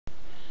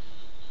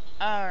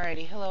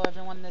Alrighty, hello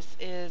everyone, this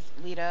is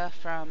Lita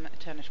from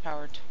Tennis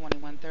Power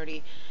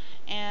 2130,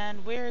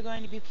 and we're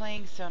going to be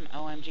playing some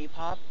OMG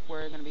Pop.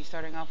 We're going to be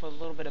starting off with a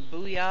little bit of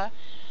Booyah.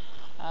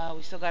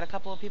 We still got a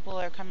couple of people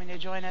that are coming to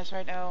join us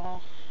right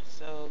now,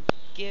 so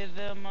give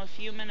them a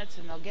few minutes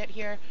and they'll get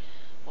here.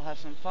 We'll have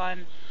some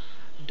fun.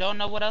 Don't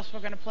know what else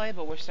we're going to play,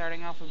 but we're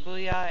starting off with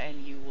Booyah,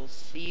 and you will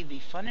see the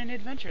fun and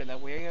adventure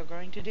that we are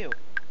going to do.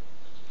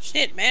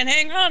 Shit, man,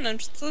 hang on. I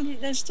still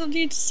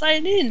need to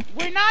sign in.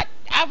 We're not.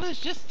 I was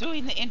just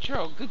doing the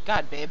intro. Good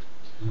God, babe.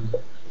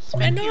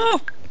 I know.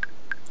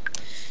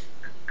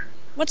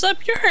 What's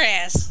up your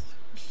ass?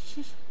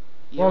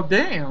 Well,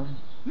 damn.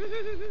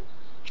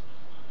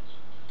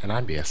 And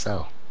I'm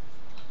BSL.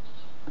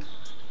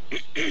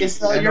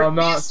 You're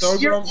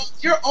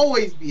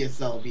always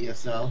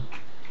BSL.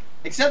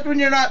 Except when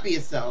you're not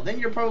BSL. Then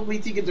you're probably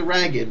Tika the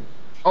Ragged.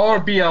 Or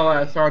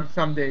BLS on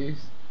some days.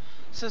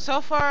 So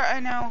far I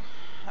know.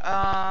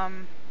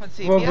 Let's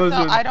see. Well,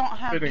 BSL. I don't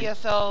have fitting.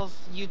 BSL's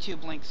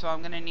YouTube link, so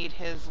I'm gonna need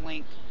his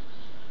link.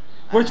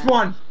 Which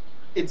one?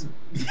 It's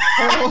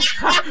Oh,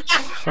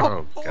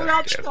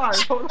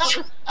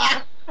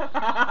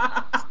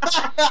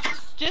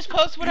 Just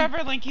post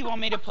whatever link you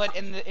want me to put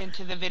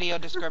into the video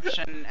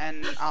description,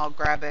 and I'll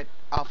grab it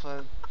off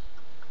of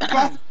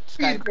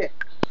Skype.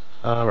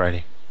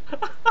 Alrighty.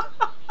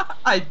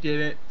 I did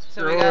it.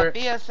 So we got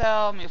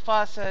BSL,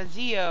 Mufasa,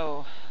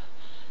 Zio,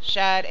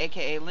 Shad,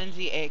 aka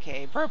Lindsay,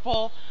 aka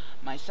Purple,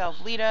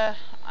 myself, Lita.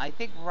 I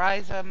think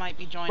Ryza might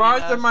be joining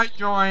us. Ryza might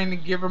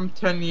join. Give him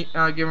 10.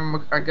 Give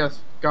him. I guess.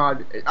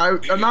 God,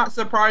 I'm not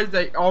surprised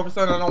that all of a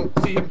sudden I don't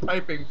see him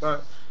typing,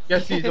 but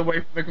guess he's away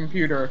from the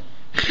computer.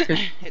 He's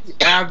the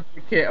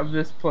advocate of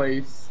this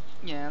place.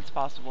 Yeah, it's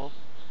possible.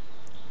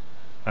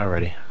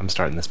 Alrighty, I'm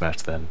starting this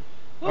match then.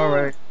 All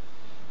right.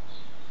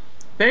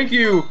 Thank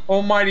you,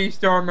 Almighty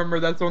Star member.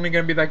 That's only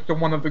gonna be like the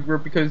one of the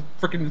group because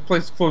freaking this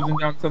place is closing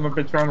down. Son of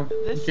a bitch. I don't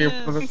This care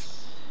is for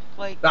this.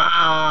 like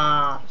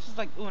Ah. this is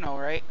like Uno,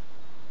 right?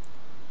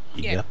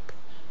 Yeah. Yep.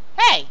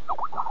 Hey!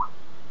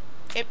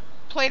 It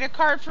played a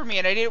card for me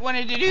and I didn't want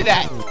it to do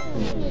that.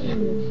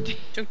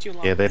 Took too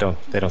long. Yeah, they don't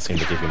seem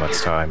to give you much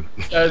time.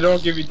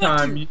 Don't give you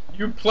time.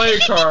 You play a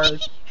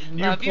card. And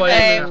you Love you,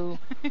 play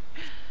babe.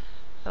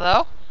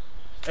 Hello?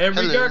 And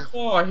we Hello. got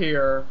Claw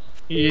here.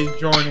 He is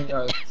joining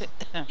us.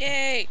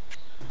 Yay!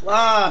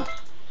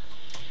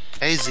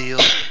 Hey Zeal.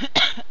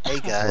 Hey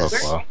Hello, guys.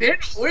 Claw.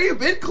 Where you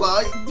been,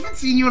 Claude? I haven't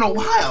seen you in a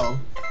while.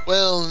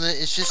 Well,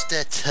 it's just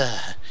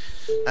that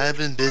I've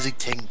been busy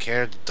taking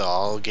care of the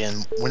dog,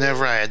 and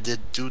whenever I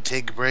do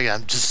take a break,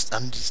 I'm just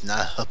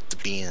not up to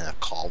being in a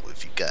call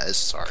with you guys.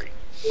 Sorry.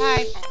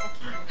 Hi.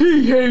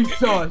 He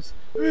hates us.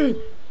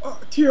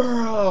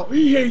 TRL.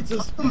 He hates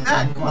us. Welcome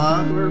back,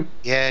 Claude.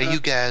 Yeah, you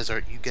guys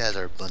are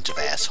a bunch of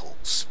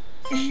assholes.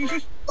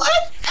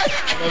 What?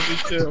 Love you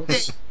too.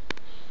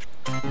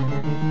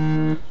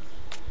 I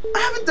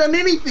haven't done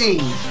anything.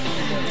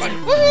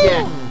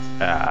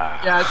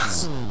 Ah.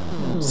 Yes.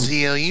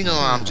 Zeal, you know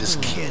I'm just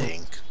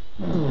kidding.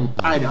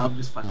 I know, I'm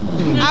just fucking.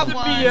 I Me,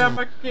 won.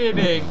 I'm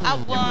kidding. I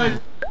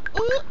won.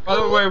 By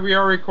the way, we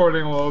are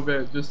recording a little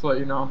bit, just to let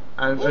you know.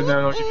 I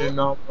know you didn't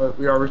know, but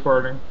we are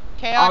recording.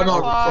 Chaotic no,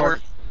 Claw,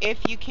 record. if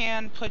you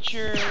can, put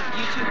your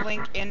YouTube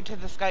link into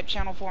the Skype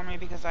channel for me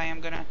because I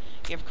am gonna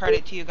give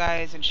credit to you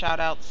guys and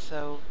shout outs,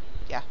 so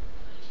yeah.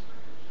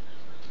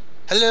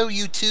 Hello,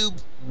 YouTube.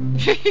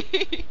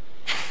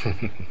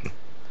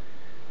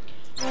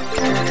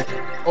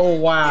 Oh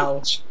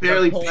wow.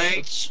 Barely That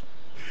playing.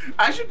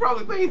 I should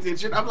probably pay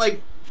attention. I'm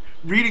like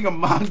reading a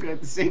manga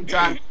at the same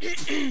time.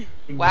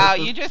 Wow,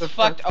 you just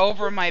fucked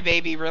over my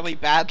baby really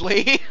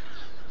badly.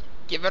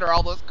 Giving her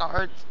all those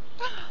cards.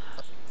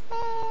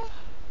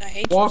 I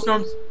hate you.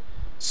 Welcome,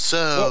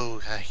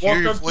 So, I hear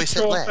your welcome to voice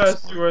at Troll last.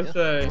 Fest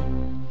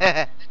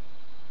USA.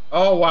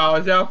 Oh wow,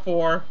 is that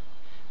 4?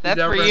 That's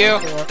that for really you.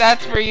 cool?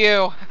 That's for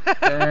you.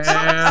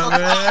 Damn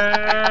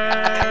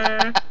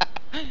it.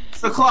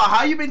 So, Claude,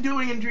 how you been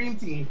doing in Dream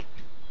Team?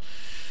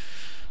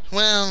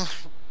 Well,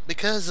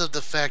 because of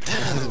the fact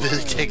that I've been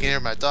busy taking care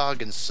of my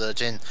dog and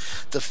such, and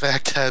the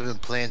fact that I've been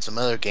playing some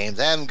other games,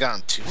 I haven't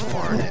gotten too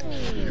far in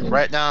it.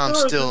 Right now, I'm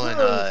still in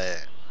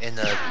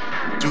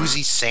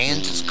Doozy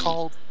Sands, it's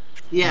called.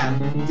 Yeah,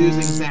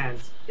 Doozing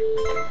Sands.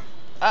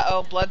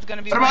 Uh-oh, Blood's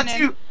gonna be What about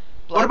winning. you?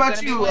 Blood's What about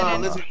gonna be you,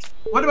 winning. Lizard?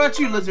 What about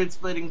you, Lizard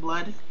Splitting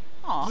Blood?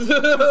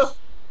 Aw.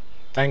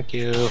 Thank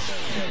you.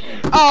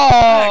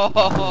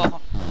 Oh!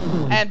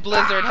 And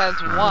Blizzard has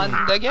won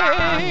the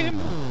game.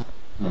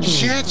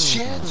 Shit.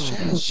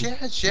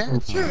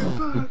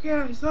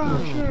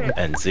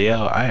 And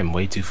Zio, I am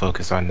way too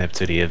focused on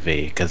Neptunia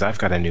V because I've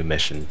got a new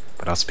mission,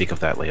 but I'll speak of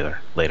that later.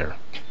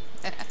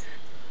 Hey,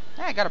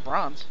 I got a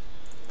bronze.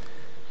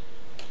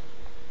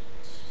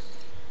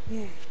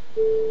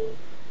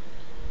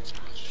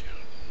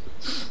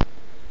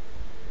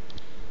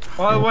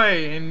 By the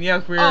way, and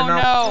yes, we are Oh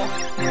now.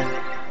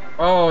 no!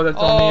 Oh, that's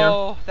on me.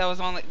 Oh,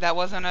 that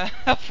wasn't a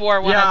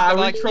 4-1. Yeah, I was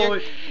we like, troll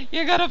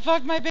you're gonna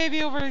fuck my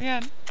baby over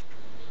again.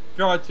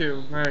 Draw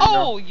 2. There you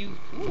Oh, you.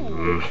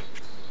 Ooh.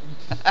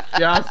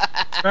 Yes.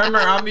 Remember,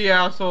 I'm the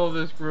asshole of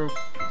this group.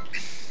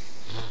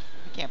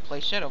 You can't play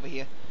shit over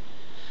here.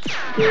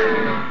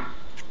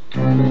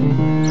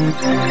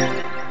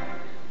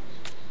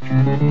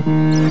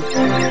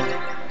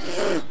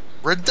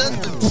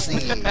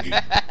 Redundancy.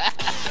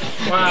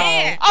 Wow.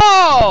 Yeah.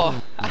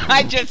 Oh!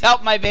 I just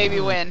helped my baby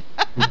win.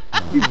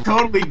 You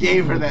totally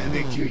gave her that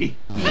victory.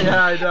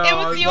 Yeah, I know. It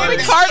was the only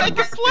card I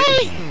could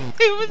play.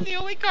 It was the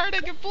only card I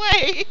could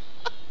play.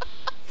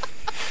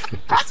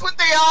 That's what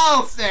they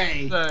all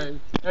say.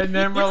 And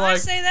then we're When I like,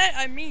 say that,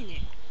 I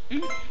mean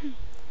it.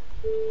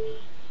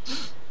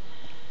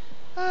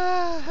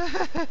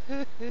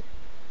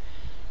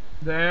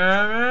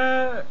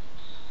 damn it.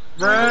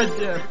 Red,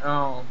 yes.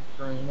 Oh,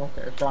 green.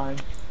 Okay, fine.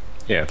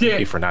 Yeah, thank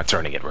you for not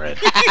turning it red.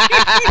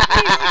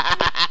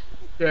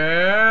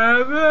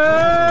 Damn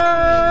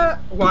it.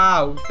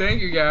 Wow,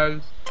 thank you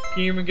guys.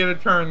 Can you even get a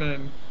turn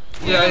in?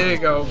 Yeah, there you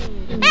go.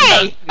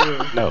 Hey! Thank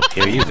you. No,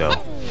 here you go.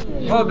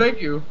 Oh,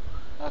 thank you.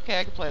 Okay,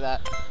 I can play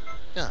that.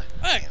 God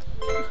Hey.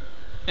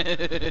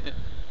 damn.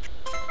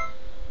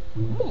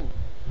 Ooh.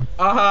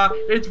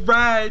 It's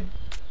red.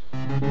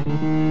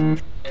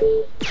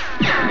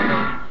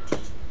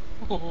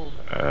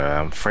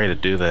 I'm afraid to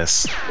do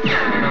this.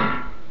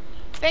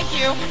 Thank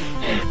you.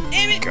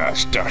 Damn it!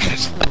 Gosh darn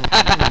it.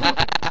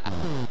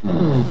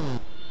 Oh,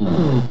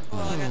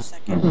 I got a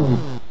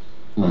second.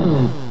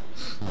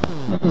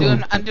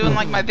 I'm doing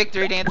like my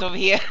victory dance over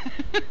here.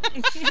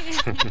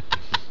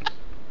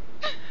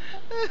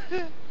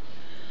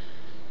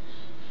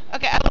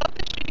 Okay, I love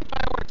the shooting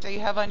fireworks that you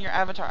have on your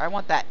avatar. I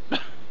want that,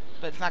 but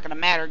it's not gonna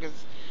matter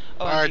because.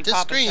 Alright, this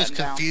screen is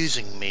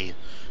confusing me.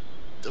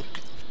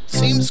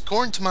 Seems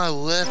according to my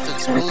left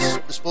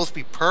it's supposed to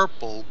be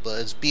purple, but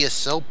it's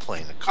BSL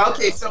playing a card.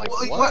 Okay, so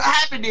Like, what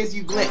happened is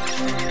you glitched.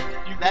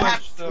 You That glitched,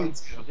 happens so- to me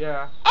too.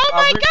 Yeah. Oh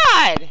my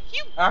god!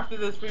 You After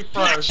this,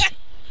 refresh. Okay.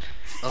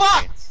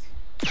 Fuck!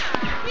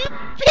 you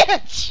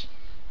bitch!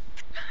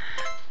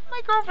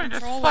 My girlfriend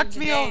just Controlling fucked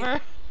me today.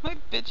 over. My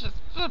bitch just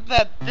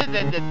that.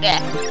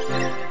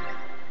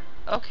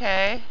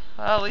 Okay,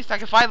 well at least I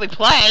can finally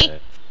play.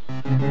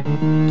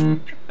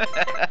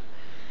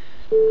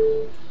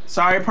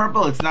 Sorry,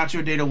 Purple, it's not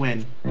your day to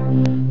win.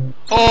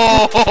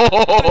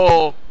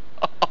 Oh!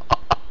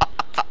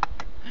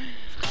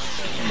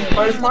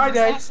 But it's my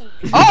day. Awesome.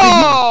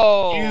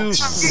 Oh! You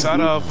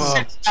son of a...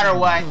 No matter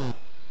what.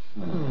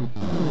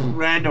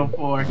 Randall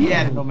 4, he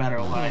had it no matter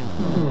what.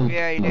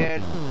 Yeah, you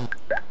did.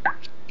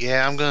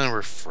 Yeah, I'm gonna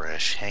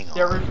refresh. Hang on.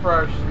 Yeah,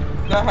 refresh.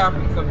 That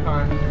happens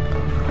sometimes.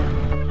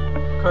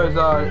 Cause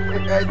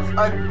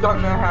I've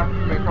done that happen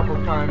to me a couple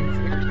of times.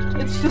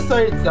 It's just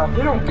like itself.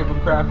 They don't give a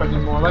crap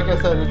anymore. Like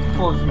I said, it's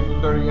close to the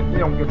 30th. They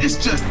don't give. This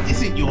just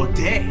isn't your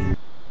day.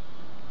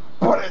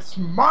 But it's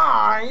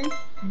mine.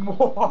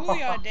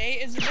 Booyah Day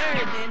is a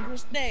very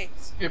dangerous day.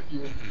 Skip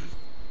you.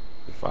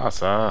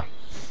 Fasa.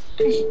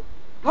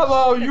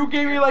 Hello, you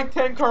gave me like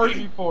 10 cards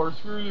before.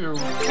 Screw you.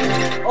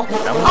 God,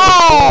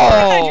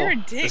 Oh! you're a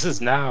dick. This is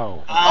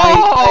now.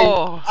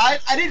 Oh! I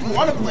didn't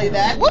want to play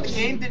that. The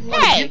game didn't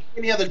want to Hey. give me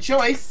any other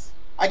choice.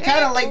 I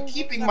kind of like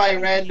keeping my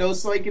randos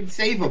so I can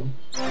save them.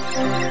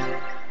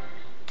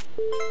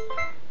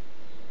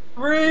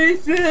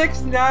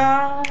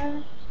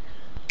 369.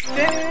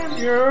 Damn,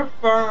 you're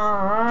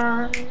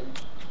fine.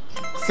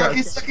 Suck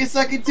it, suck it,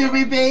 suck it to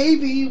me,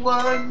 baby,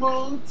 one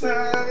more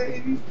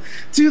time.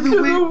 To the To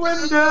the window,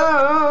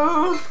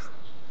 window.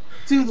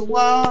 to the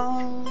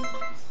wall.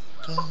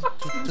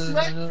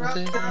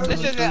 This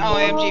isn't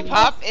OMG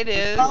Pop, it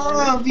is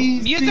All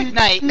these Music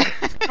Night.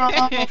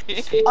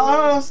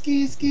 Oh,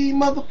 ski, ski,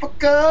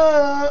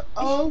 motherfucker.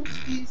 Oh,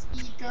 ski,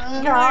 ski, Oh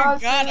gun. my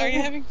god, are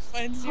you having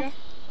fun, Zio?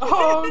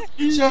 Oh,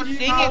 Sure. Sing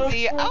it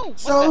the oh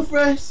So what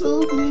fresh,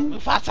 so clean. the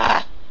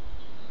Mufasa!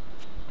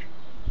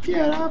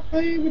 Can I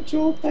play with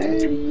your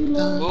baby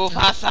love?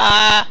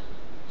 Mufasa!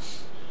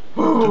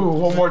 Ooh,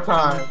 one more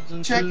time.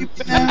 Check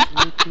it out.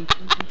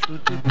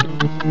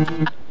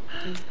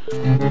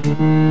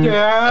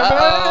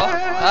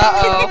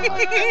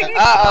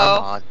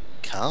 Uh-oh.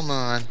 Come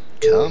on.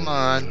 Come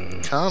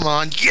on. Come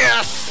on.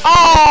 Yes!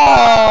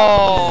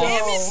 Oh!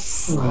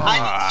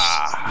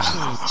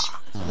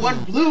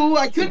 One blue,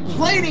 I couldn't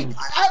play any.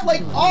 I had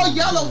like all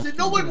yellows, and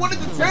no one wanted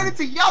to turn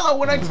into yellow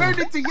when I turned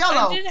into I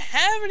yellow. didn't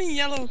have any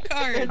yellow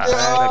cards. I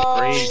had a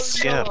great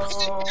skip.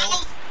 Yellow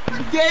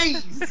for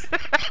days.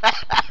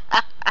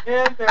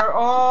 And they're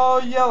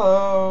all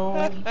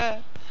yellow.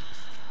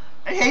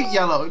 I hate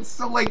yellow. It's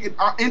so like an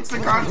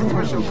instant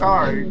controversial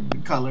card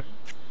color.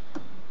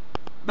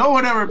 No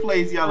one ever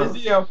plays yellow.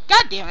 Zio.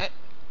 God damn it.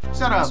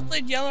 Shut I up. just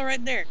played yellow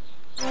right there.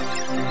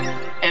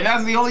 And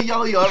that's the only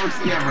yellow you'll ever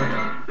see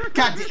ever.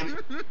 God damn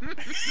it.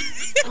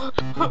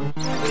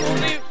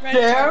 Only red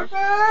Damn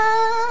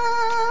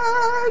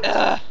card.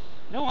 it!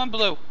 No one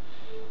blue.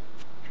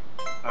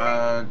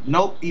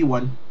 Nope,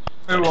 E1.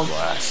 Good one.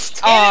 Blast.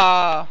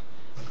 Ah.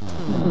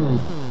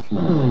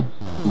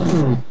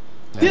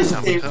 This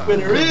game's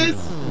winner is.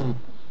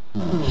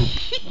 Now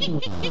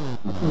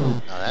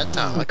that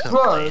time I couldn't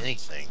play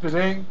anything.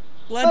 Spitting.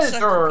 Blood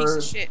sucker piece Lizard.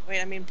 of shit.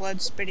 Wait, I mean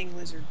blood spitting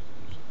lizard.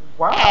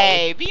 Wow.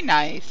 Hey, be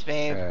nice,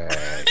 babe.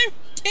 Hey,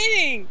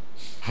 Kidding.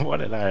 what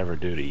did I ever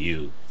do to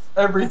you?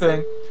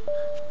 Everything.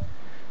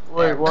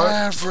 Wait, what?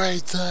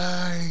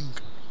 Everything.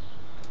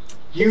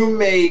 You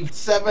made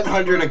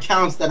 700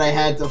 accounts that I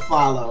had to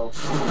follow.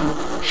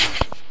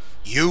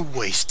 You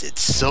wasted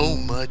so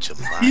much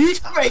of my You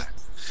time. wasted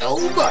so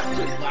much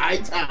of my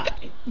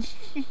time.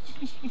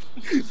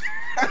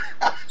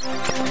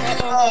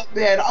 Oh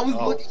man, I was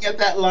looking at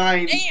that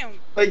line Damn.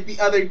 like the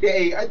other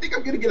day. I think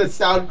I'm gonna get a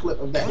sound clip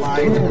of that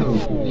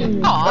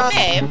line. Aw,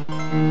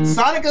 babe.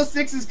 Sonic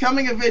 06 is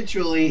coming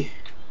eventually.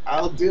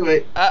 I'll do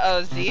it.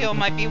 Uh-oh, Zio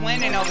might be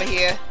winning over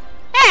here.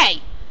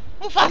 Hey!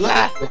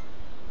 Mufasa!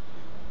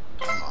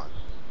 Come on.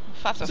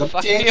 Mufasa Some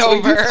fucked chance me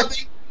we over.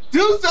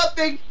 Do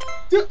something!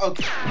 Do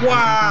okay.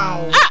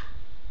 Wow.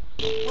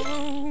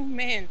 Oh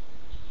man.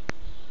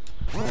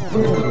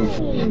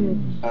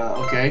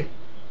 Okay.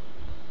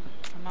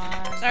 Come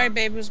on. Sorry,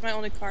 babe. It was my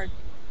only card.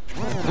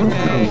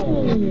 Okay.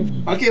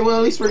 Okay, well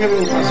at least we're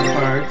giving Mufasa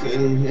cards,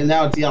 and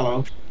now it's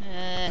yellow.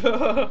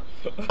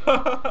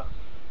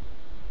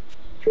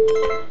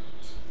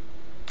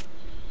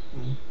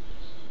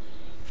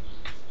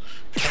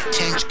 Can't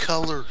change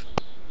color.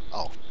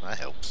 Oh, that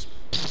helps.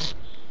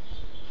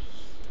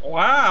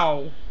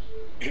 Wow.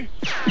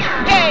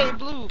 Hey,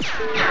 blue!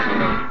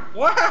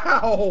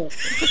 Wow.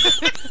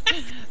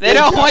 They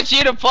don't want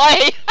you to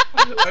play!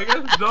 I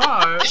guess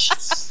not.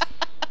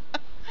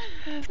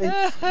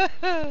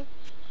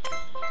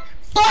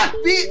 Fuck!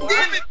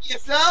 Damn it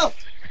yourself!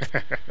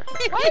 Why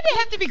did they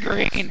have to be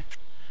green?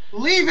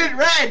 Leave it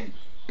red!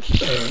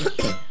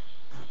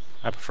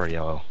 I prefer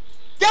yellow.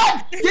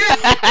 God damn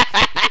it!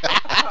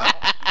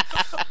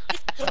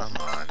 Come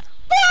on.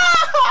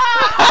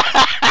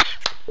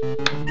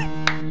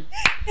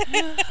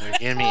 You're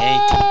giving me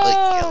anything but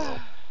yellow.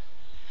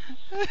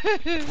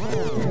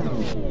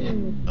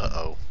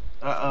 Uh-oh.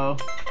 Uh-oh.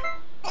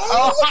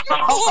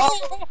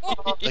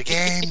 The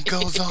game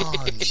goes on.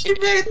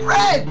 Leave it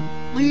red!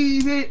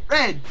 Leave it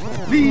red!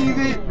 Leave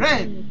it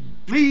red!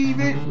 Leave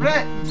it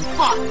red!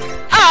 Fuck!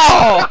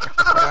 Oh!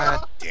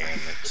 God damn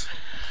it.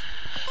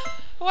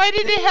 Why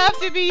did it have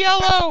to be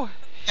yellow?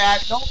 Yeah,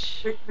 don't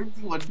pick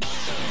one.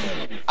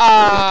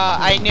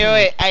 I knew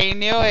it. I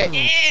knew it.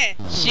 Yeah.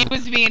 She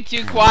was being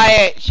too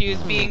quiet. She was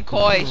being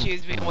coy. She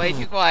was being way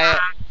too quiet.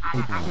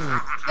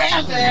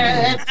 Damn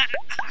it!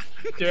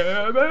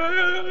 Damn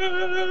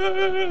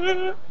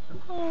it.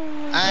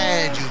 I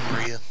had you,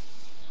 Maria.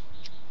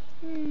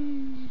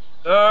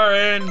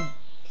 In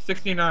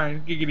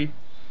 69. Giggity.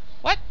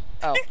 What?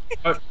 Oh.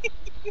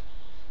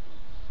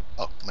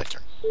 Oh, my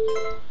turn.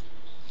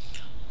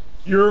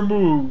 Your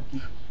move.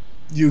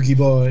 Yugi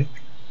boy.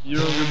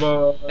 Your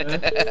boy.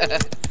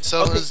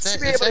 So is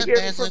that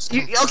madness?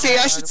 Okay,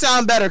 I should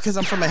sound better because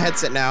I'm from a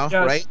headset now,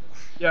 Yes. right?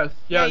 Yes,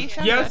 Yeah, you yes,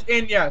 sound yes,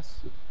 and yes.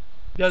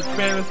 Yes,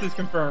 Spanish is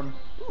confirmed.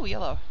 Ooh,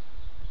 yellow.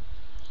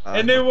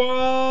 And they were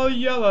all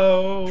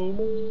yellow.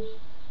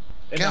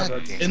 And now God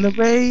that's- damn. In the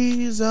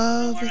rays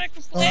of. I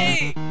can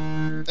play.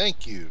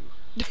 Thank you.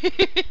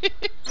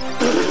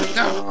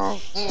 No.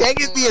 Dang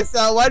it,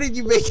 BSL, why did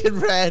you make it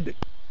red?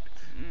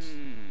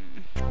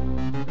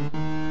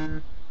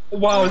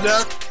 Wow,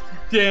 that.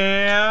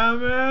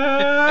 Damn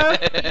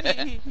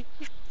it.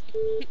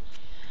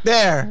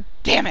 There.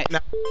 Damn it. No.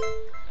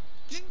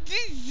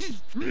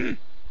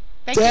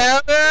 Thank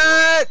Damn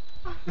it!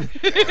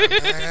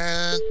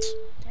 And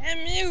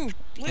Damn you,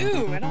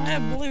 blue. I don't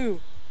have blue.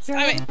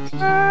 Stop it.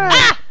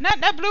 Ah!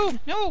 Not blue.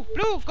 No,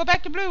 blue. Go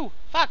back to blue.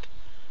 Fuck.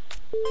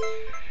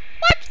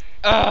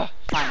 What?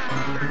 Fine.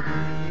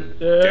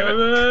 Damn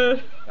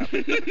it.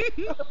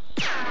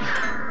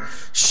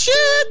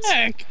 Shit!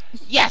 Heck.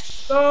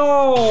 Yes.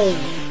 No.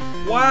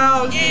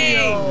 Wow, Yay.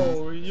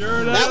 Zio.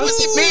 You're the. That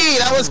wasn't me,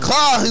 that was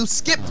Claw who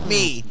skipped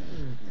me.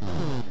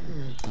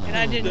 And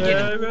I didn't get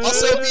Damn it. it.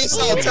 Also,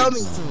 BSL, tell me.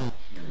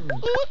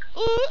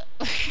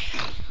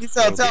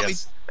 BSL, tell me.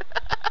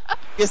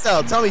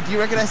 BSL, tell me, do you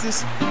recognize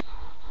this? Oh,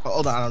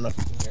 hold on, I don't know if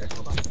you can hear it.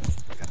 Hold on.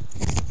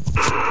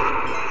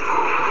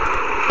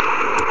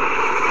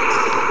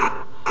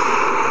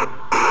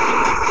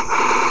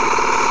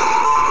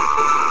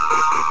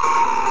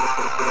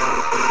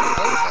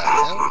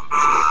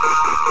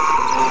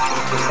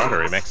 Sparta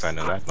remix, I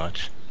know that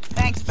much.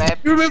 Thanks, babe.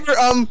 Do you remember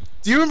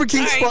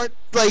King Alright.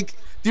 Sparta,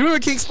 do you remember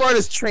King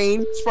Sparta's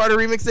Train Sparta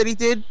remix that he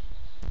did?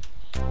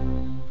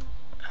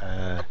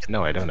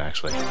 No, I don't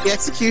actually. The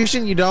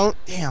execution, you don't?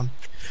 Damn.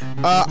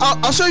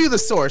 I'll show you the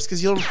source,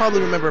 because you'll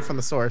probably remember it from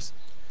the source.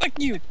 Fuck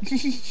you.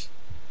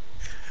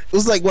 It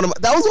was like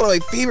that was one of my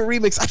favorite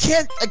remixes.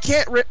 I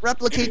can't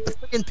replicate the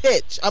freaking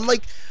pitch. I'm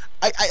like,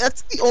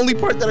 that's the only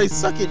part that I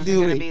suck at Is it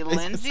doing. gonna be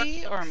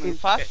Lindsay or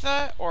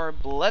Mufasa or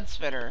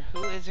Bloodspitter?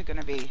 Who is it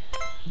gonna be?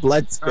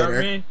 Blood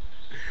spitter. Me.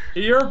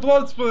 You're a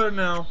blood splitter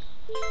now.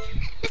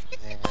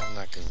 man, I'm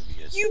not gonna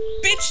be You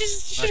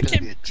bitches I'm should not have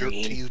gonna be a kept jerk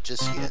to green. you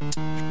just yet.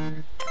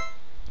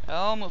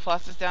 Oh,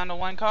 Mufasa's down to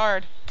one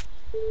card.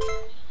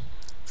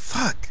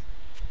 Fuck.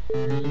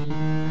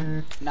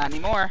 Not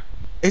anymore.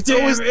 It's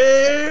Damn always.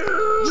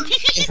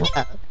 it.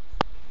 Yeah.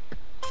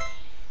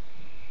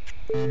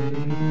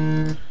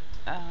 Go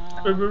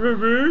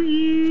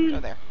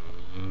there.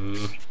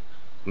 Ooh.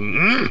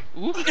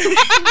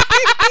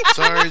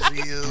 Sorry,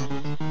 Zio.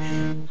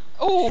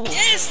 Oh!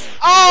 Yes!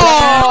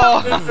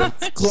 Oh!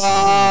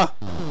 Claw.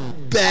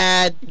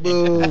 Bad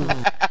move.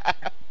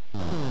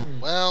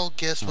 Well,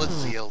 guess what,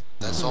 Zio?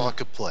 That's all I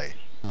could play.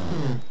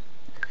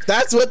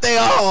 That's what they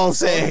all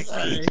say.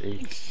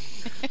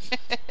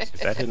 If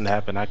that didn't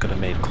happen, I could have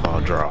made Claw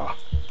draw.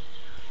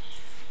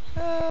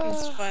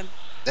 It's fun.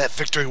 That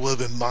victory would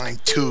have been mine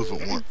too if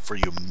it weren't for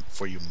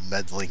you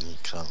meddling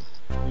cum.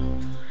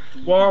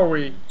 Where are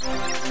we?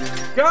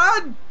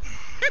 God!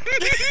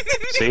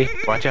 See?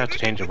 Why'd you have to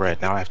change it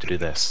red? Now I have to do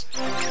this.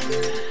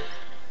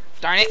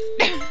 Darn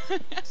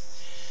it.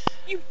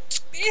 You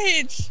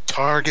bitch!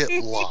 Target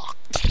locked.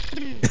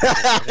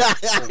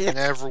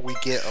 Whenever we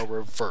get a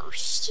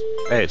reverse.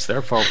 Hey, it's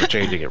their fault for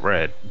changing it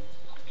red.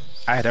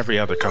 I had every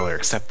other color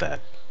except that.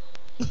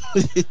 I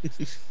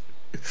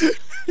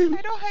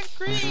don't have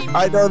green.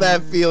 I know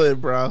that feeling,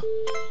 bro.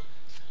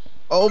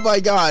 Oh my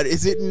god,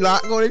 is it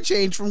not going to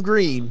change from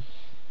green?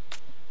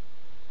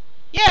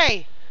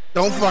 Yay!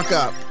 Don't fuck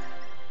up.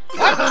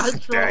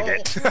 Dang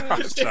it. You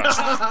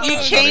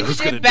was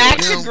changed gonna it back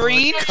do to it.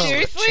 green? Color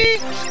Seriously?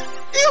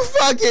 You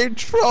fucking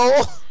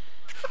troll.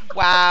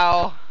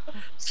 Wow.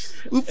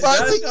 Who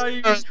finally That's how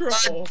you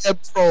control. a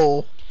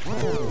troll?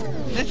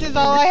 This is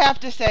all I have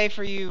to say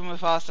for you,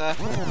 Mufasa.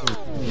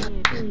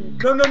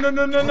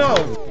 No.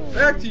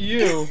 Back to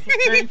you.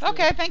 Thank you.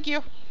 Okay, thank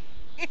you.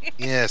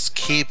 Yes,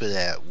 keep it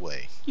that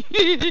way.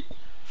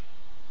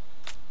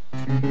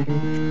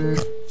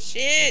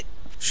 Shit!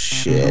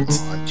 Shit.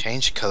 Come on,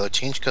 change color,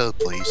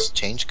 please.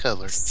 Change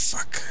color.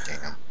 Fuck.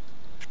 Damn.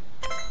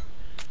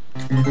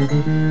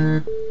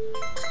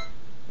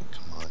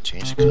 Come on,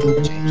 change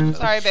color,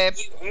 Sorry, babe.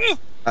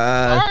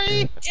 Uh,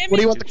 Sorry. what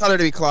do you want the color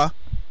to be, Claw?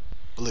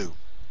 Blue.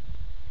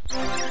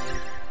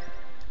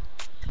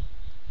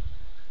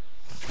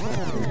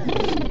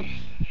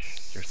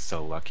 You're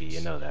so lucky,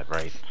 you know that,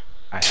 right?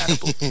 I had a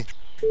blue.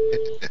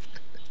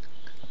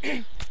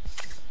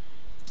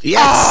 Yes!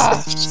 I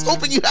was just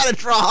hoping you had a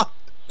draw.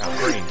 Now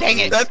green. Dang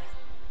it. That-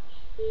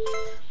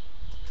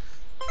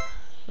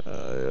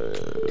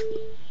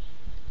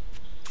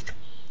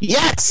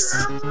 Yes!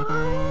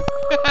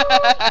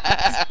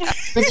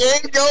 The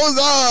game goes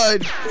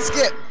on!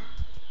 Skip!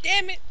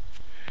 Damn it!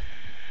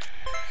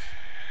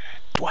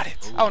 What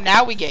it? Oh,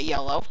 now we get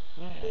yellow.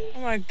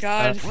 Oh my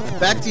god.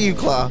 Back to you,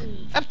 Claw.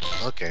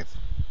 Okay.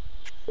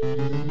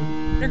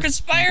 They're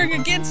conspiring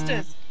against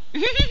us!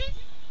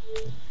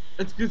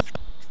 It's just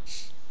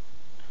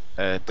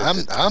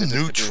I'm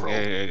neutral.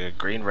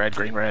 Green, red,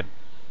 green, red.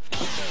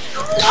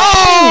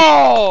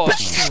 Oh!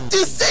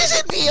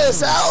 Decision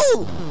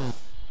BSL!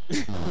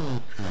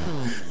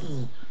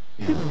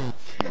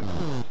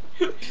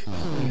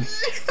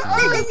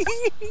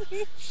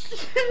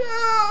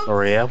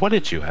 Maria, what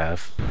did you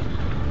have?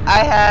 I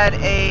had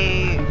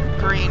a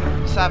green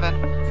 7.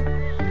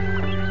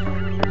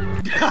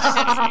 I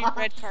had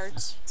 3 red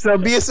cards. So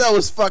BSL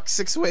was fucked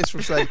 6 ways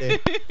from Sunday.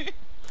 it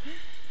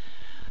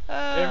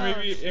Well,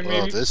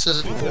 maybe. this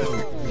is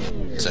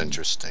it's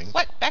interesting.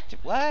 What? Back to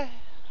what?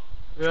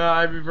 Yeah,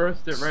 I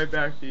reversed it right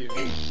back to you.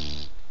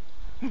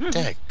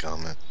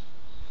 Dadgummit.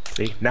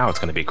 See, now it's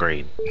gonna be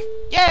green.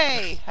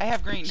 Yay! I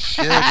have green.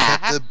 Should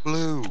have kept the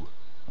blue.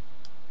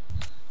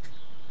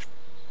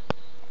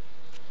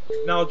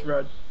 Now it's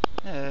red.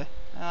 I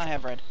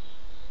have red.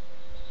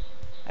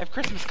 I have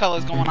Christmas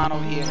colors going on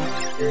over here.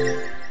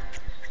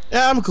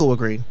 Yeah, I'm cool with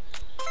green.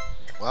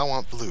 Well, I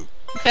want blue.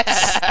 Thanks!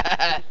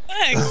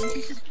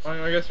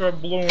 I guess we're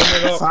blowing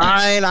it up.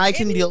 Fine, I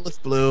can deal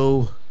with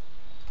blue.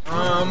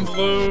 I'm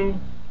blue.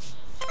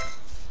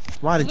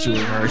 Why did you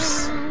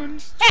reverse?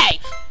 Hey!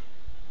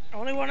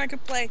 Only one I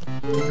could play.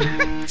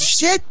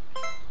 Shit!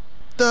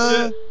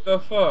 The The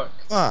fuck.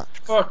 fuck.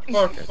 Fuck.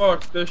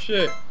 The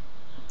shit.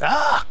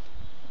 Ah!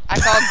 I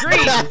saw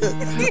green.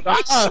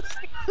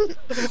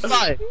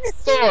 5,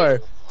 4,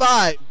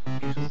 5.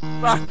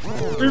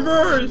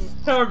 Reverse.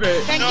 Have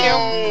it. Thank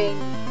No!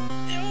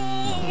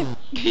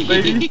 you.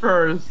 Ladies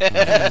first.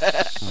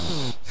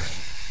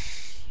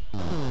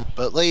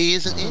 But Lady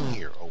isn't in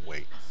here. Oh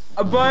wait.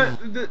 But we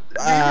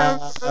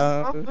have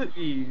Uh,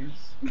 ladies.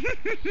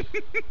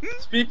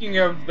 Speaking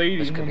of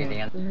ladies. This could be the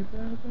end.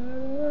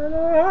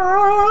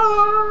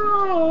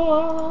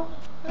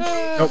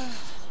 Nope.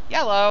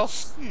 Yellow.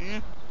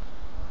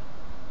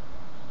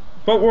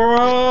 But we're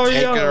all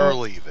Take it or yellow.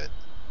 leave it.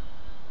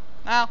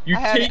 Well, You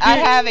I take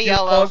have it, a you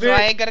yellow, love so it,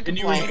 I ain't gonna and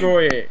you complain.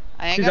 enjoy it.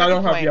 I ain't Because I gonna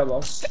don't complain. have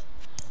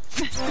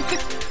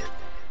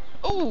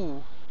yellow.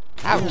 Ooh.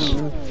 Ouch.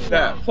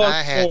 That plus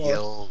I had 4.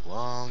 yellow a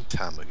long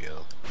time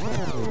ago.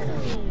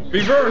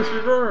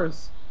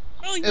 Reverse.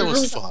 Oh, It you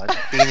was fun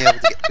being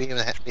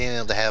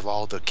able to have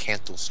all the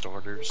Cantle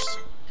starters.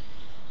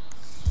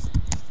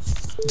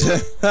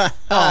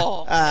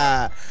 Oh.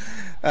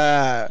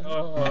 Okay,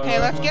 Okay,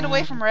 let's get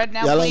away from red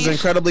now, Yellow's please.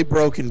 incredibly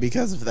broken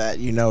because of that.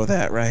 You know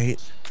that, right?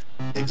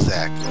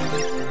 Exactly.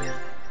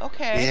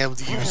 Okay. Being able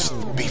to use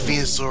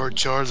Venusaur,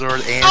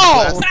 Charizard, and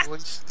Oh!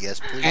 Blastoise. Yes,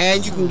 please.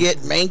 And you can get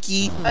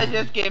Mankey, I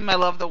just gave my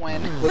love the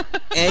win.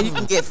 and you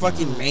can get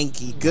fucking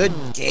Mankey. Good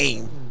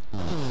game.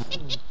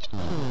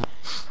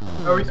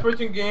 Are we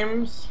switching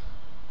games?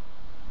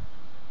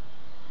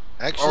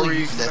 I actually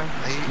use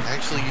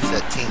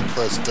that Team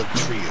Plus Dub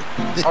Trio.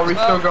 Are we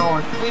still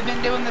going? We've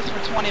been doing this for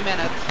 20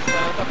 minutes, so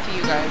it's up to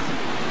you guys.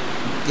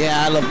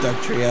 Yeah, I love Duck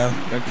Trio.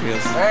 Duck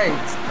Trio's. Hey,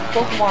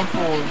 Pokemon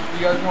fools.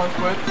 You guys want to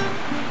switch?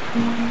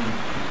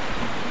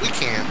 We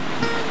can.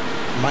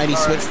 Mighty All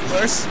Switch right.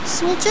 Force.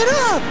 Switch it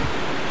up.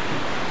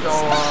 So,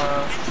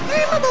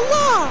 Name of the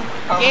law.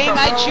 Game,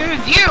 I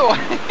choose you!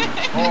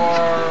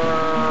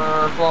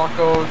 Or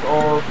Broncos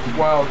or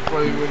Wild. What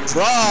do you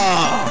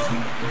Draw.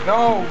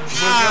 No!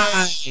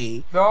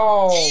 Die.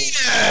 No!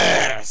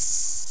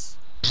 Yes.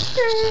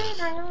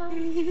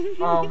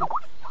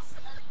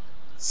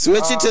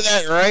 Switch it to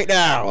that right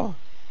now.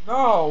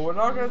 No, we're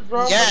not gonna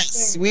drop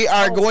Yes, anything. we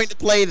are No. going to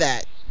play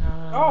that.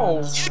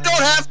 No! You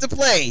don't have to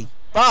play.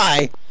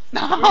 Bye.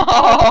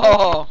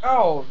 No!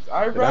 Elves.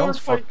 I'd That rather was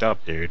play. fucked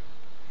up, dude.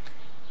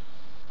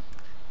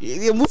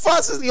 Yeah,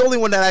 Mufasa is the only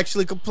one that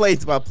actually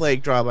complains about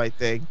playing Drum, I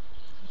think.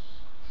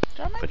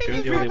 Drum, I But think you're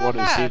it's the not only that one who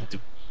bad. seems to.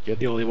 You're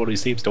the only one who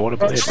seems to want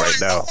to play it right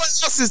No now. one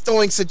else is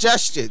doing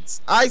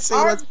suggestions. I say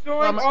let's. I'm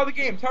doing all the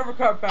games.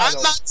 Hovercut I'm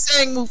battle. not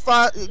saying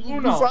Mufasa.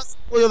 Uno. Mufasa's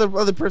the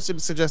other person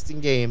suggesting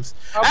games.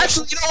 How about-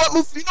 Actually, you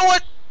know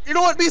what? You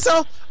know what,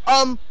 Miso?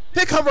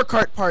 Pick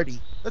Hovercart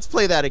Party. Let's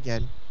play that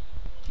again.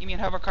 You mean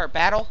Hovercart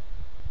Battle?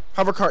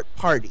 Hovercart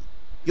Party.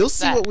 You'll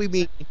see That. what we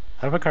mean.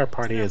 Hovercart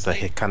Party is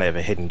a kind of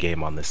a hidden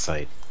game on this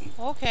site.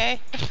 Okay.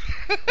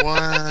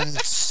 1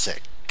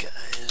 sec, guys.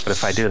 But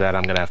if I do that,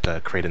 I'm gonna have to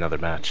create another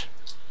match.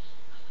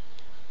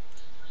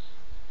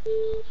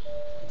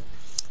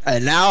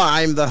 And now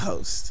I'm the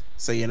host.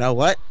 So you know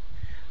what?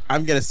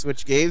 I'm gonna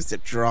switch games to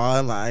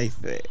draw my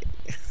thing.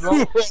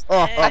 No.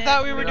 I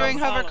thought we were Yeah. doing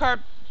Hovercart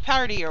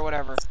Party or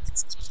whatever.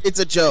 It's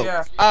a joke.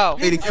 Yeah. Oh.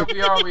 Waiting Yeah, for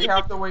we are. We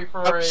have to wait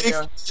for I'm a. waiting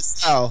for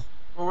Giselle.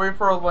 We're waiting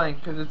for a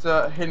link because it's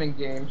a hidden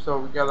game, so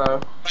we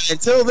gotta.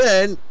 Until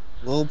then,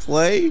 we'll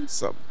play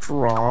some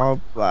draw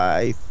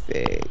my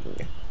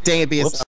thing. Dang it, BSL. Whoops.